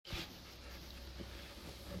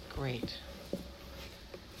Great.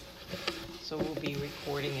 So we'll be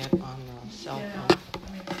recording it on the cell phone.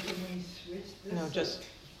 Can we switch this? No, just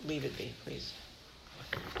leave it be, please.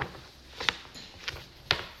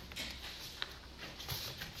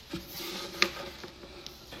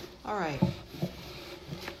 All right.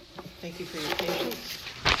 Thank you for your patience.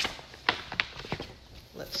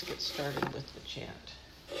 Let's get started with the chant.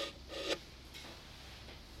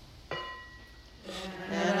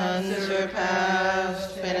 An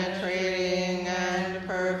unsurpassed, penetrating, and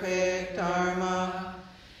perfect Dharma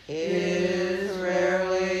is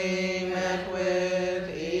rarely met with,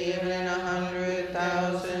 even in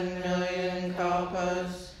 100,000 million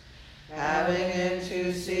kalpas. Having it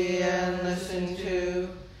to see and listen to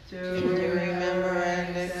remember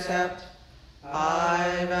and accept,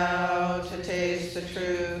 I vow to taste the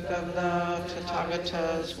truth of the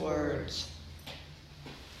Tathagata's words.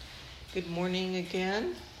 Good morning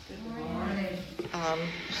again. Good morning.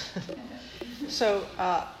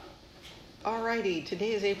 Alrighty,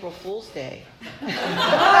 today is April Fool's Day. I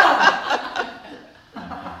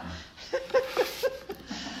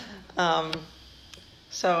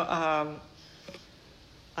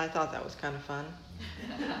thought that was kind of fun.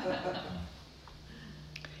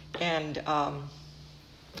 And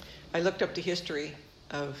I looked up the history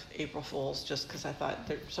of April Fools just because I thought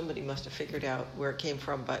somebody must have figured out where it came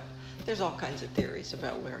from, but there's all kinds of theories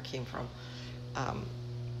about where it came from.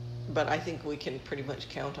 But I think we can pretty much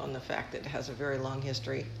count on the fact that it has a very long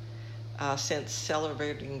history since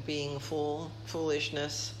celebrating being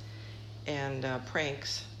foolishness, and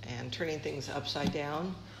pranks and turning things upside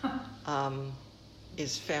down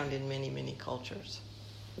is found in many, many cultures.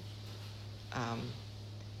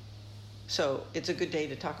 So it's a good day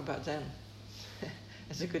to talk about Zen.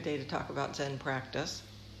 It's a good day to talk about Zen practice.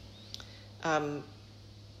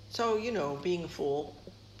 Being a fool,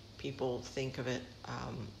 people think of it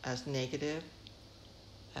as negative,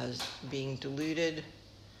 as being deluded,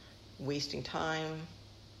 wasting time,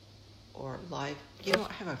 or life.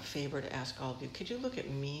 I have a favor to ask all of you. Could you look at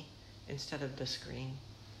me instead of the screen?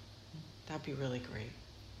 That'd be really great.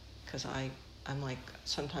 Because I'm like,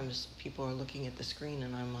 sometimes people are looking at the screen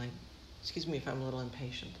and I'm like, excuse me if I'm a little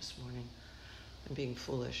impatient this morning. I'm being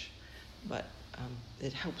foolish. But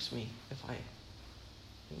it helps me if I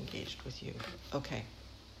engaged with you. Okay.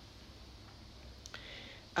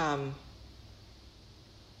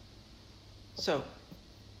 So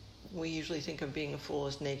we usually think of being a fool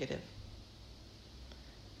as negative.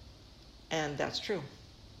 And that's true.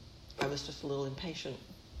 I was just a little impatient,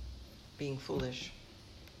 being foolish.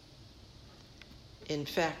 In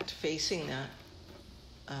fact, facing that,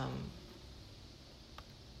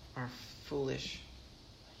 our foolish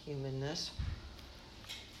humanness,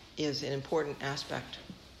 is an important aspect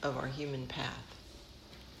of our human path.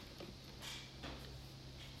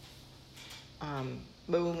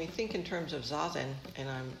 But when we think in terms of Zazen, and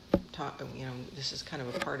this is kind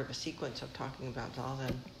of a part of a sequence of talking about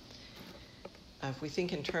Zazen. If we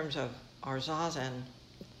think in terms of our Zazen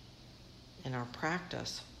and our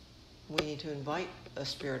practice, we need to invite a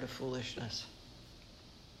spirit of foolishness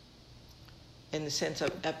in the sense of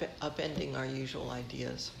upending our usual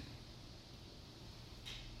ideas.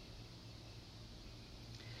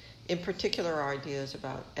 In particular, our ideas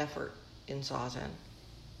about effort in Zazen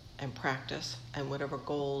and practice and whatever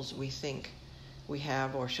goals we think we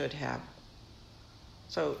have or should have.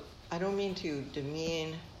 So I don't mean to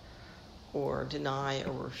demean or deny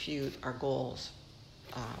or refute our goals.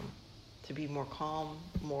 To be more calm,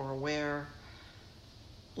 more aware,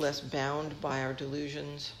 less bound by our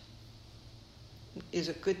delusions is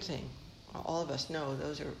a good thing. All of us know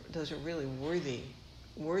those are really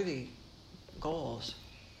worthy goals.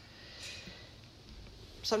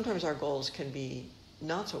 Sometimes our goals can be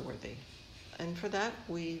not so worthy, and for that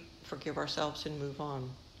we forgive ourselves and move on.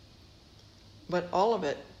 But all of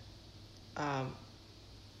it,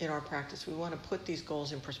 in our practice, we want to put these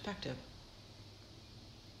goals in perspective.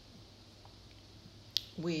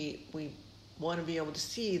 We want to be able to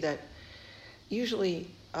see that usually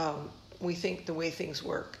we think the way things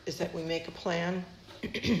work is that we make a plan,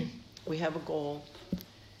 we have a goal,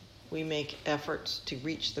 we make efforts to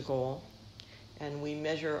reach the goal, and we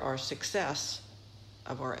measure our success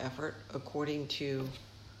of our effort according to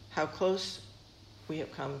how close we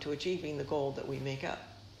have come to achieving the goal that we make up,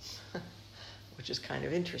 which is kind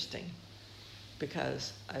of interesting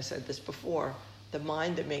because I said this before, the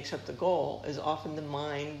mind that makes up the goal is often the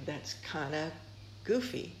mind that's kind of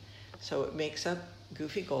goofy. So it makes up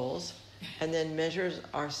goofy goals and then measures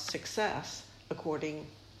our success according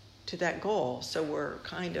to that goal. So we're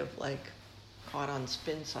kind of like caught on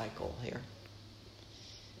spin cycle here.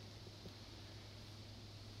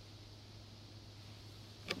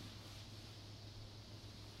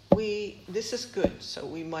 this is good. So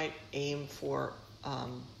we might aim for, I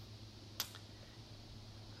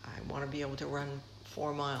want to be able to run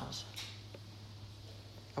 4 miles.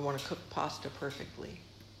 I want to cook pasta perfectly.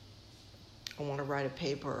 I want to write a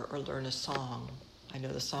paper or learn a song. I know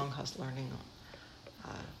the Songhouse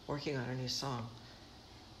working on a new song.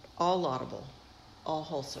 All laudable, all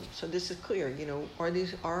wholesome. So this is clear, are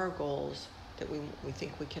our goals that we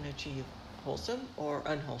think we can achieve wholesome or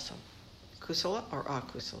unwholesome? Kusala or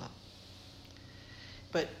akusala?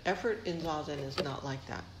 But effort in Zazen is not like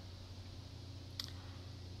that.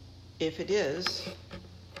 If it is,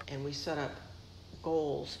 and we set up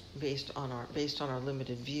goals based on our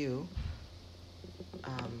limited view,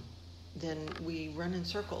 then we run in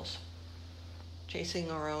circles,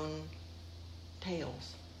 chasing our own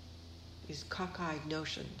tails, these cockeyed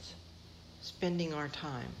notions, spending our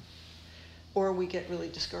time. Or we get really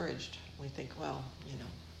discouraged. We think, well,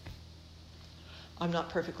 I'm not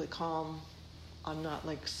perfectly calm. I'm not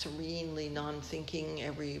like serenely non-thinking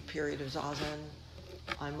every period of Zazen.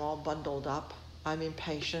 I'm all bundled up. I'm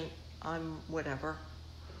impatient. I'm whatever.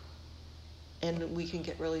 And we can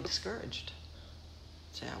get really discouraged.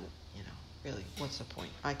 Say, really, what's the point?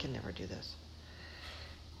 I can never do this.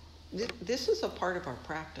 This is a part of our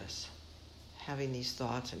practice, having these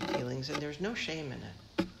thoughts and feelings, and there's no shame in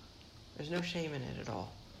it. There's no shame in it at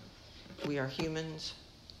all. We are humans,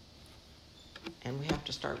 and we have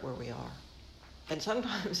to start where we are. And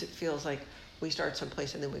sometimes it feels like we start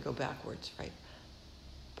someplace and then we go backwards, right?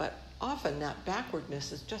 But often that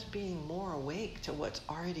backwardness is just being more awake to what's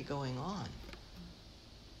already going on.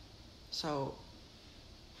 So,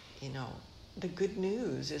 the good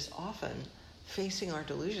news is often facing our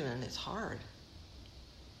delusion, and it's hard.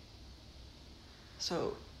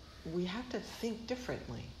 So we have to think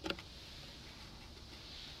differently.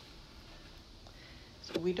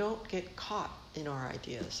 So we don't get caught in our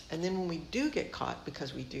ideas. And then when we do get caught,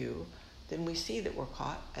 because we do, then we see that we're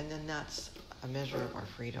caught, and then that's a measure of our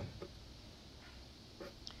freedom.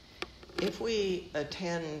 If we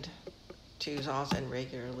attend to Zazen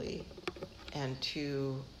regularly and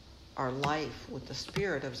to our life with the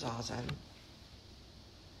spirit of Zazen,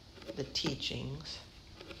 the teachings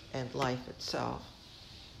and life itself,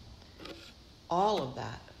 all of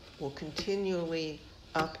that will continually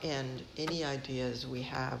upend any ideas we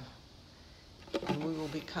have, and we will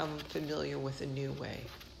become familiar with a new way.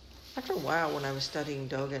 After a while, when I was studying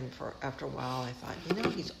Dogen, after a while I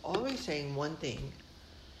thought, he's always saying one thing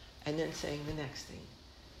and then saying the next thing.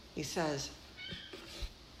 He says,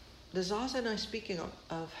 the Zazen I'm speaking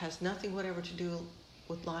of has nothing whatever to do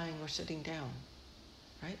with lying or sitting down,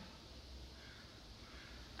 right?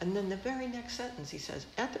 And then the very next sentence he says,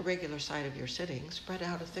 at the regular side of your sitting, spread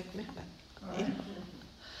out a thick mat.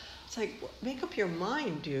 It's like, make up your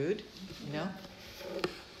mind, dude,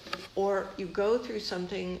 Or you go through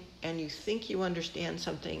something and you think you understand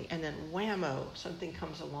something, and then whammo, something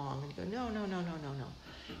comes along, and you go, no.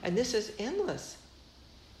 And this is endless.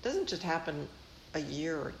 It doesn't just happen a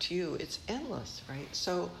year or two, it's endless, right?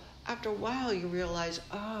 So after a while you realize,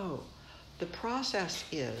 the process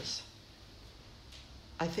is,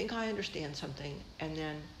 I think I understand something, and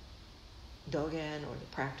then Dogen or the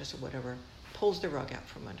practice or whatever pulls the rug out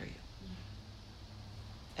from under you.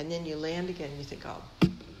 And then you land again and you think,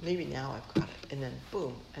 maybe now I've got it. And then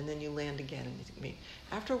boom, and then you land again and you think, maybe.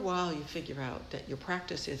 After a while you figure out that your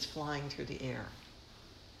practice is flying through the air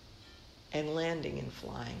and landing and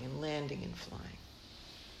flying and landing and flying.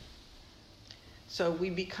 So we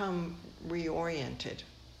become reoriented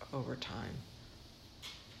over time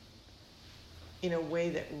in a way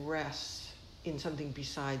that rests in something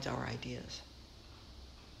besides our ideas.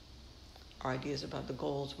 Our ideas about the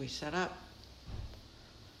goals we set up.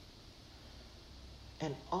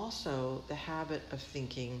 And also the habit of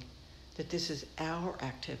thinking that this is our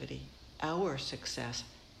activity, our success,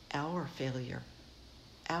 our failure,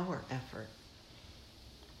 our effort.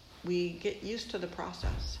 We get used to the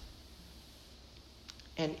process.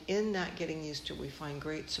 And in that getting used to, we find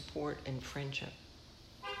great support and friendship.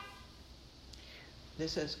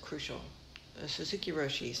 This is crucial. Suzuki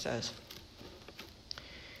Roshi says,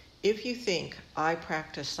 if you think I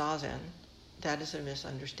practice Zazen, that is a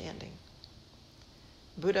misunderstanding.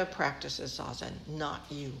 Buddha practices Zazen, not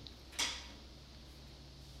you.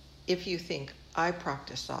 If you think I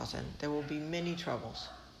practice Zazen, there will be many troubles.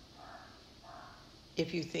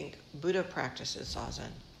 If you think Buddha practices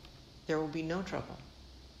Zazen, there will be no trouble.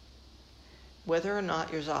 Whether or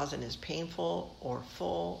not your Zazen is painful or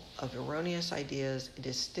full of erroneous ideas, it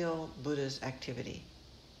is still Buddha's activity.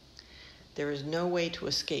 There is no way to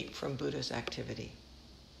escape from Buddha's activity.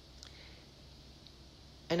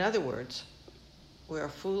 In other words, we are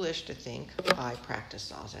foolish to think I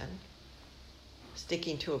practice Zazen,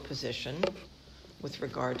 sticking to a position with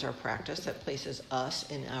regards our practice that places us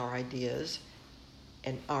in our ideas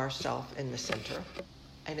and ourself in the center.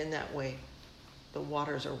 And in that way, the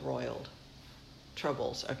waters are roiled.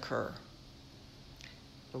 Troubles occur.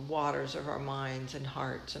 The waters of our minds and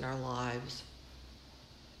hearts and our lives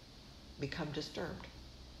become disturbed.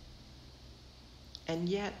 And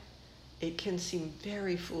yet, it can seem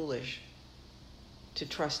very foolish to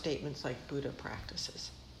trust statements like Buddha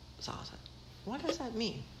practices Zazen. What does that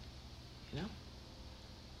mean? You know?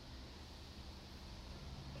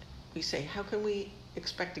 We say, how can we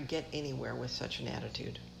expect to get anywhere with such an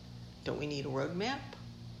attitude? Don't we need a roadmap,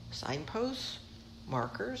 signposts,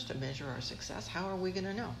 markers to measure our success? How are we going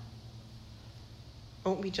to know?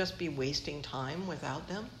 Won't we just be wasting time without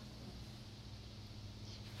them?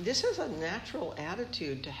 This is a natural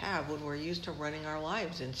attitude to have when we're used to running our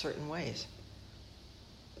lives in certain ways.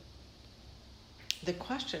 The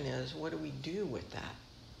question is, what do we do with that?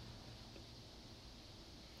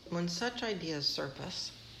 When such ideas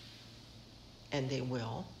surface, and they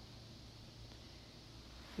will,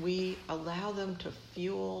 we allow them to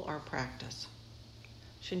fuel our practice.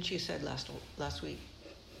 Shinchi said last week,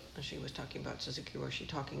 when she was talking about Suzuki Roshi,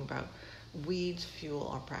 talking about weeds fuel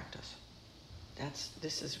our practice.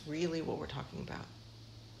 This is really what we're talking about.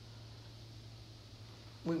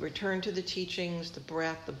 We return to the teachings, the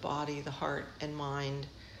breath, the body, the heart and mind,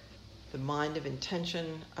 the mind of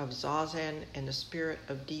intention, of Zazen, and the spirit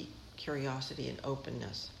of deep curiosity and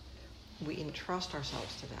openness. We entrust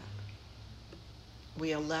ourselves to that.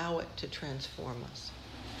 We allow it to transform us.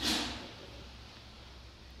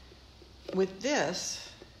 With this,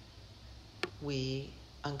 we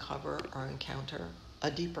uncover or encounter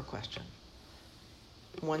a deeper question,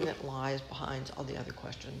 one that lies behind all the other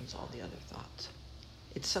questions, all the other thoughts.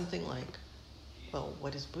 It's something like, well,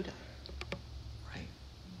 what is Buddha? Right?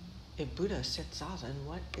 If Buddha sits Zazen,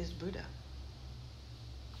 what is Buddha?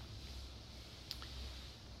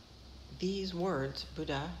 These words,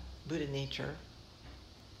 Buddha, Buddha nature,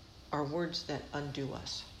 are words that undo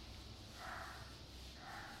us.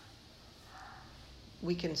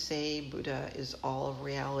 We can say Buddha is all of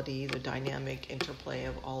reality, the dynamic interplay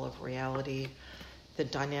of all of reality, the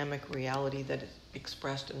dynamic reality that is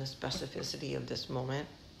expressed in the specificity of this moment.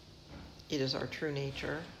 It is our true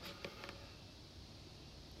nature.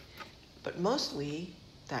 But mostly,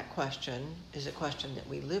 that question is a question that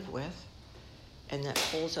we live with and that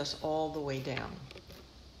pulls us all the way down.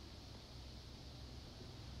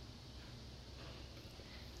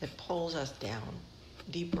 It pulls us down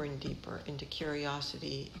deeper and deeper into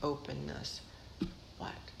curiosity, openness.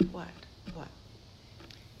 What?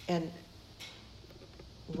 And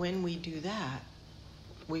when we do that,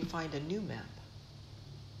 we find a new map.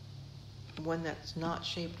 One that's not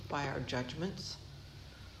shaped by our judgments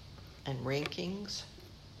and rankings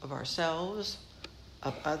of ourselves,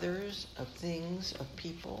 of others, of things, of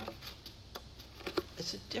people.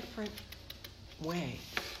 It's a different way.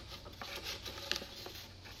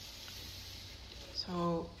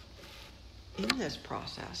 So in this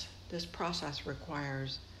process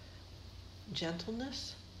requires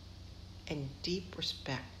gentleness and deep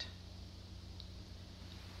respect,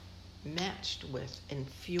 matched with and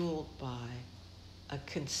fueled by a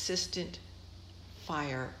consistent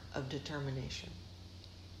fire of determination,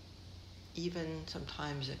 even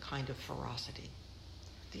sometimes a kind of ferocity.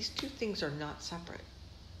 These two things are not separate.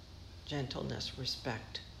 Gentleness,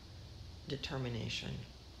 respect, determination,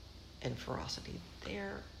 and ferocity.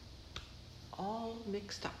 They're all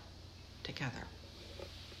mixed up together.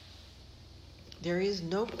 There is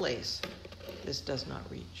no place this does not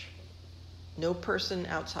reach. No person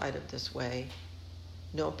outside of this way.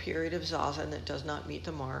 No period of Zazen that does not meet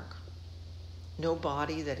the mark. No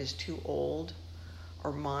body that is too old,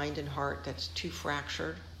 or mind and heart that's too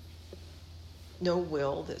fractured. No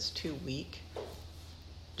will that's too weak.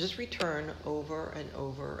 Just return over and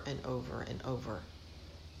over and over and over.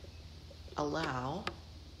 Allow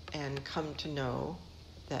and come to know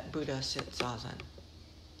that Buddha sits Zazen.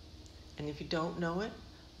 And if you don't know it,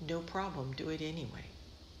 no problem, do it anyway.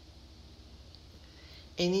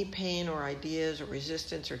 Any pain or ideas or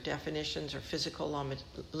resistance or definitions or physical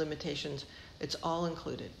limitations, it's all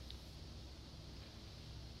included.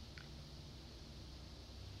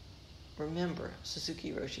 Remember,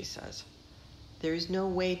 Suzuki Roshi says, there is no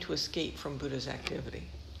way to escape from Buddha's activity.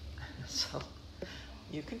 So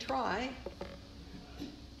you can try,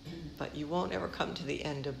 but you won't ever come to the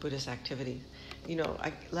end of Buddha's activity. You know,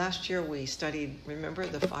 last year we studied, remember,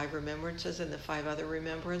 the 5 remembrances and the 5 other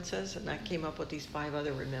remembrances? And I came up with these 5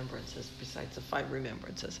 other remembrances besides the 5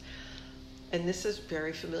 remembrances. And this is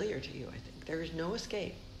very familiar to you, I think. There is no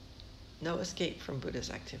escape. No escape from Buddha's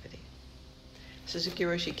activity. Suzuki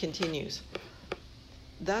Roshi continues,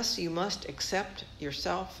 thus you must accept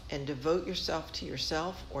yourself and devote yourself to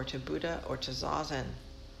yourself or to Buddha or to Zazen.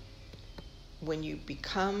 When you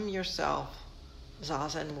become yourself,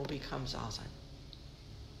 Zazen will become Zazen.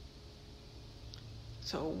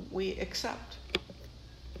 So we accept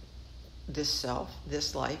this self,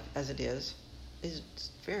 this life as it is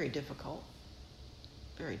very difficult.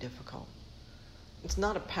 Very difficult. It's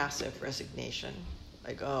not a passive resignation,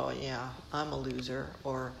 like, oh yeah, I'm a loser,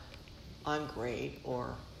 or I'm great,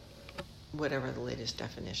 or whatever the latest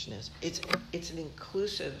definition is. It's an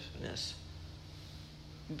inclusiveness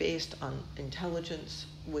based on intelligence,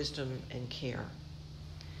 wisdom, and care.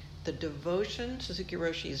 The devotion Suzuki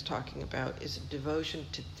Roshi is talking about is a devotion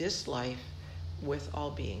to this life with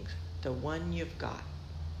all beings, the one you've got.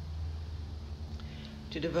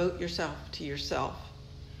 To devote yourself to yourself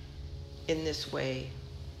in this way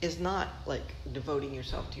is not like devoting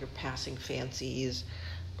yourself to your passing fancies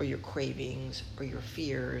or your cravings or your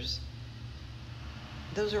fears.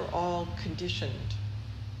 Those are all conditioned.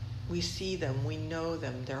 We see them, we know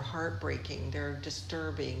them, they're heartbreaking, they're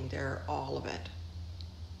disturbing, they're all of it.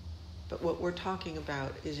 But what we're talking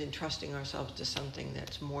about is entrusting ourselves to something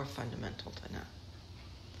that's more fundamental than that.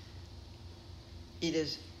 It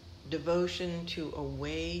is devotion to a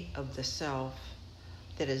way of the self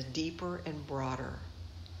that is deeper and broader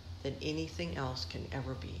than anything else can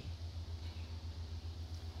ever be.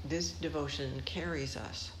 This devotion carries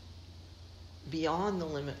us beyond the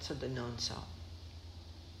limits of the known self.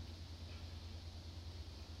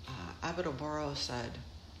 Abedoboro said,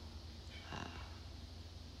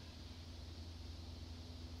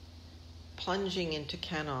 plunging into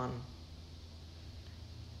canon,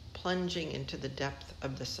 plunging into the depth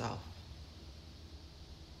of the self.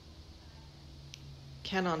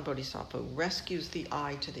 Canon Bodhisattva rescues the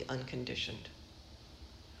I to the unconditioned.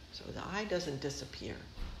 So the I doesn't disappear,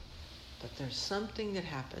 but there's something that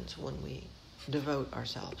happens when we devote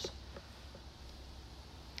ourselves.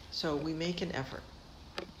 So we make an effort.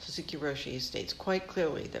 Suzuki Roshi states quite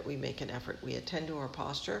clearly that we make an effort. We attend to our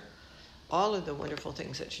posture, all of the wonderful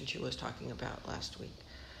things that Shinchu was talking about last week.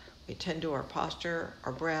 We attend to our posture,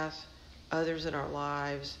 our breath, others in our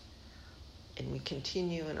lives, and we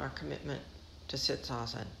continue in our commitment to sit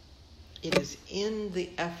zazen. It is in the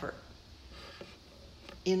effort,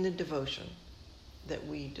 in the devotion, that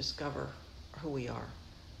we discover who we are.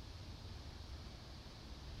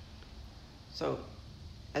 So,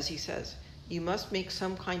 as he says, you must make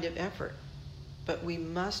some kind of effort, but we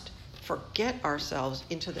must forget ourselves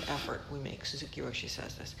into the effort we make. Suzuki Roshi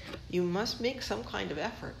says this. You must make some kind of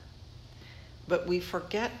effort, but we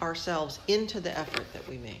forget ourselves into the effort that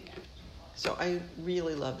we make. So I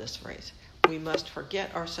really love this phrase. We must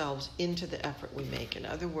forget ourselves into the effort we make. In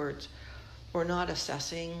other words, we're not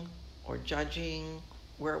assessing or judging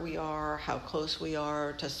where we are, how close we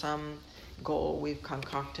are to some goal we've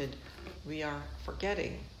concocted. We are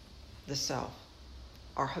forgetting the self,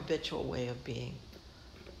 our habitual way of being,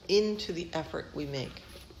 into the effort we make,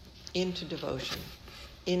 into devotion,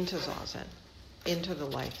 into zazen, into the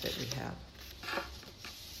life that we have.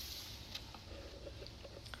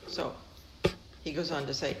 So, he goes on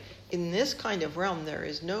to say, in this kind of realm, there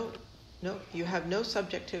is you have no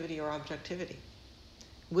subjectivity or objectivity.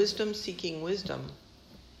 Wisdom seeking wisdom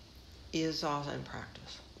is zazen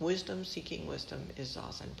practice. Wisdom seeking wisdom is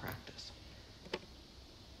zazen practice.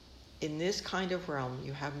 In this kind of realm,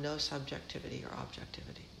 you have no subjectivity or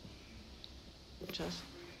objectivity. Just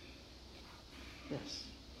this.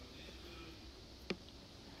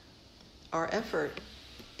 Our effort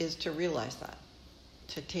is to realize that,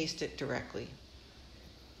 to taste it directly.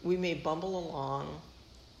 We may bumble along,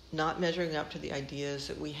 not measuring up to the ideas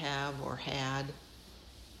that we have or had,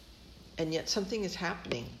 and yet something is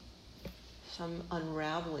happening, some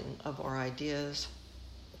unraveling of our ideas,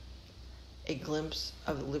 a glimpse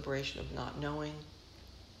of the liberation of not knowing,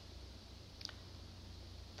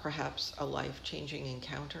 perhaps a life-changing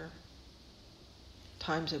encounter,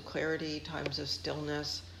 times of clarity, times of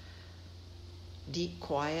stillness, deep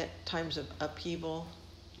quiet, times of upheaval,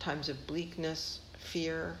 times of bleakness,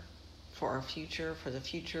 fear for our future, for the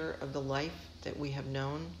future of the life that we have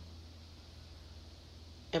known,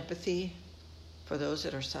 empathy for those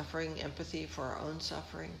that are suffering, empathy for our own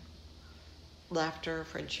suffering, laughter,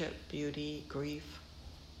 friendship, beauty, grief.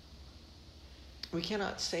 We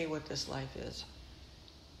cannot say what this life is.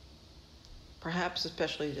 Perhaps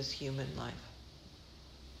especially this human life.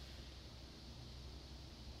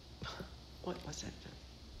 What was that?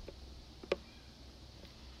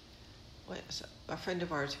 a friend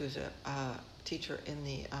of ours who's a teacher in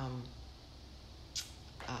the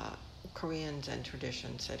Korean Zen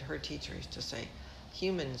tradition said her teacher used to say,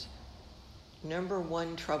 humans, number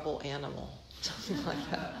one trouble animal. Something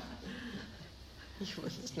like that.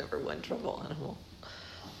 Humans, number one trouble animal.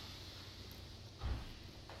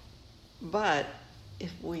 But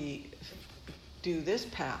if we do this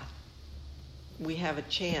path, we have a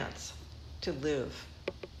chance to live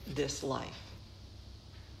this life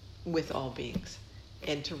with all beings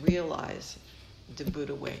and to realize the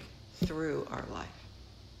Buddha way through our life.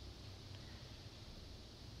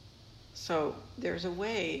 So there's a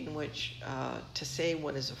way in which to say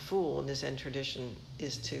one is a fool in the Zen tradition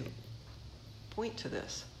is to point to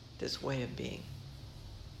this way of being.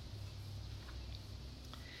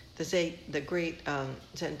 The great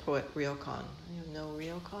Zen poet Ryokan. You know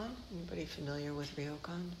Ryokan? Anybody familiar with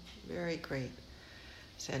Ryokan? Very great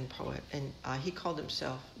Zen poet. And he called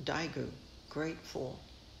himself Daigu, great fool.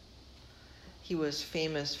 He was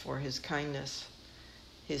famous for his kindness,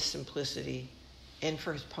 his simplicity, and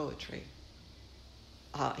for his poetry.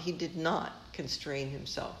 He did not constrain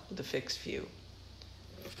himself with a fixed view.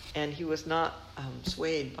 And he was not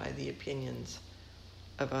swayed by the opinions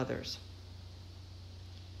of others.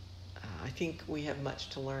 I think we have much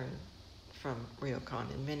to learn from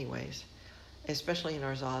Ryokan in many ways, especially in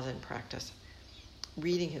our Zazen practice.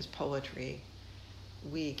 Reading his poetry,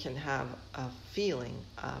 we can have a feeling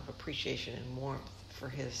of appreciation and warmth for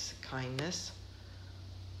his kindness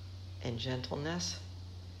and gentleness.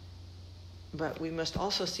 But we must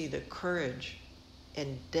also see the courage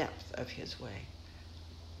and depth of his way,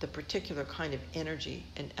 the particular kind of energy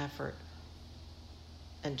and effort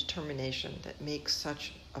and determination that makes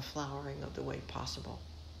such a flowering of the way possible.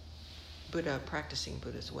 Practicing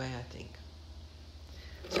Buddha's way, I think.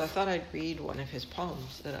 So I thought I'd read one of his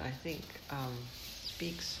poems that I think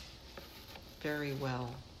speaks very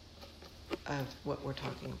well of what we're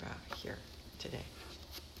talking about here today.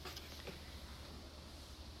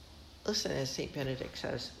 Listen, as St. Benedict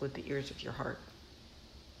says, with the ears of your heart.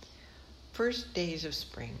 First days of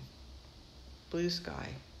spring, blue sky,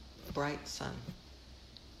 bright sun.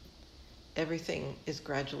 Everything is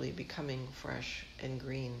gradually becoming fresh and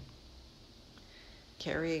green.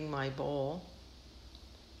 Carrying my bowl,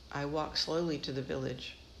 I walk slowly to the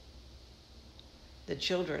village. The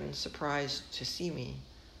children, surprised to see me,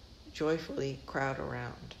 joyfully crowd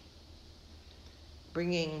around.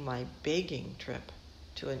 Bringing my begging trip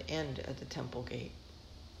to an end at the temple gate.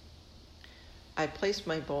 I place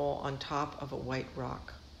my bowl on top of a white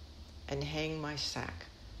rock and hang my sack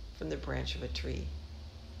from the branch of a tree.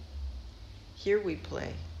 Here we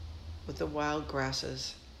play with the wild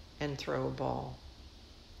grasses and throw a ball.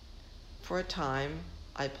 For a time,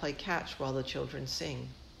 I play catch while the children sing.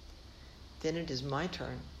 Then it is my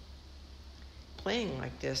turn. Playing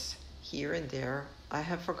like this, here and there, I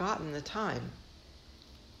have forgotten the time.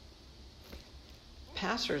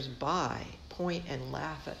 Passers-by point and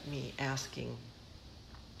laugh at me, asking,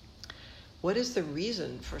 "What is the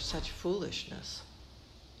reason for such foolishness?"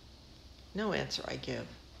 No answer I give,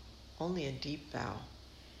 only a deep bow.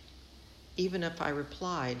 Even if I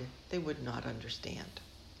replied, they would not understand.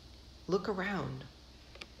 Look around.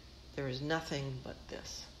 There is nothing but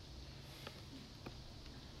this.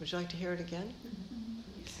 Would you like to hear it again?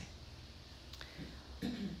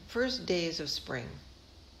 Okay. First days of spring.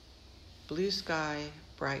 Blue sky,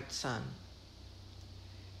 bright sun.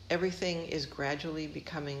 Everything is gradually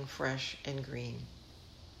becoming fresh and green.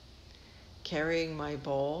 Carrying my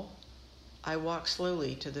bowl, I walk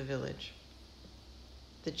slowly to the village.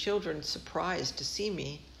 The children, surprised to see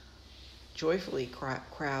me, joyfully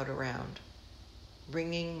crowd around,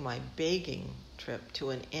 bringing my begging trip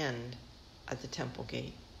to an end at the temple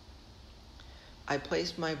gate. I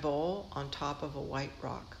place my bowl on top of a white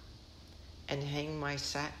rock and hang my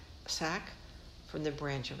sack from the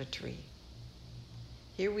branch of a tree.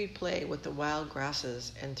 Here we play with the wild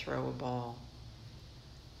grasses and throw a ball.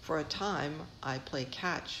 For a time, I play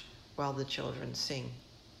catch while the children sing.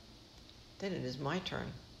 Then it is my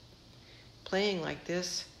turn. Playing like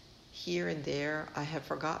this, here and there, I have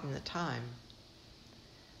forgotten the time.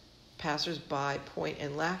 Passers-by point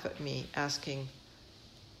and laugh at me, asking,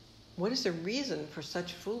 "What is the reason for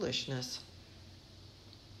such foolishness?"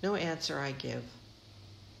 No answer I give,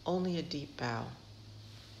 only a deep bow.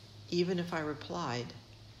 Even if I replied,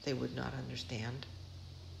 they would not understand.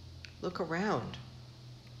 Look around.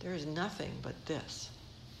 There is nothing but this.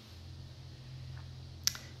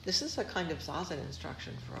 This is a kind of Zazen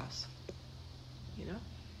instruction for us. You know?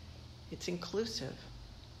 It's inclusive.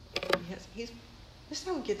 This is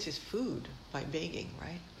how he gets his food, by begging,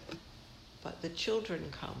 right? But the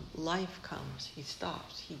children come, life comes, he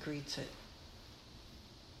stops, he greets it.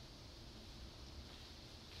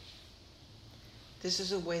 This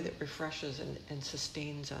is a way that refreshes and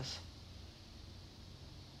sustains us.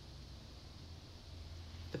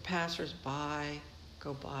 The passers-by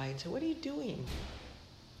go by and say, what are you doing?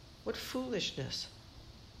 What foolishness?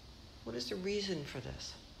 What is the reason for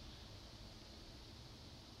this?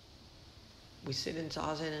 We sit in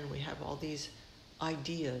Zazen and we have all these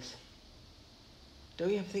ideas.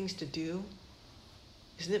 Don't you have things to do?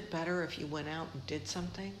 Isn't it better if you went out and did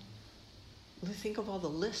something? Think of all the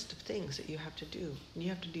list of things that you have to do. And you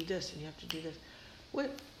have to do this and you have to do this.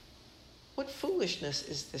 What foolishness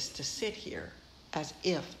is this to sit here as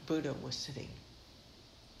if Buddha was sitting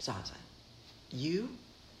Zazen? You?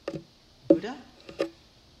 Buddha?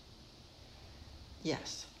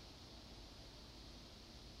 Yes.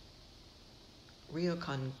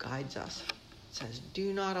 Ryokan guides us. It says,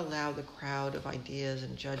 do not allow the crowd of ideas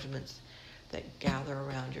and judgments that gather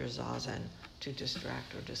around your Zazen to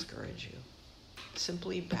distract or discourage you.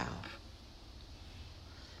 Simply bow.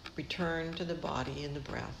 Return to the body and the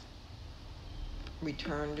breath.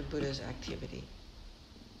 Return to Buddha's activity.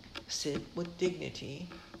 Sit with dignity,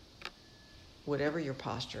 whatever your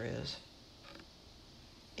posture is.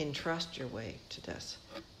 Entrust your way to this.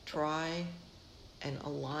 Try and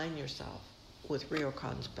align yourself with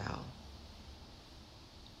Ryokan's bow.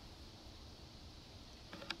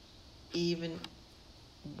 Even,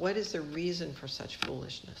 what is the reason for such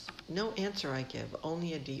foolishness? No answer I give,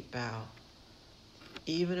 only a deep bow.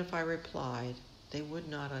 Even if I replied, they would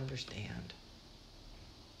not understand.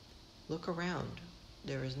 Look around.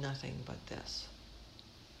 There is nothing but this.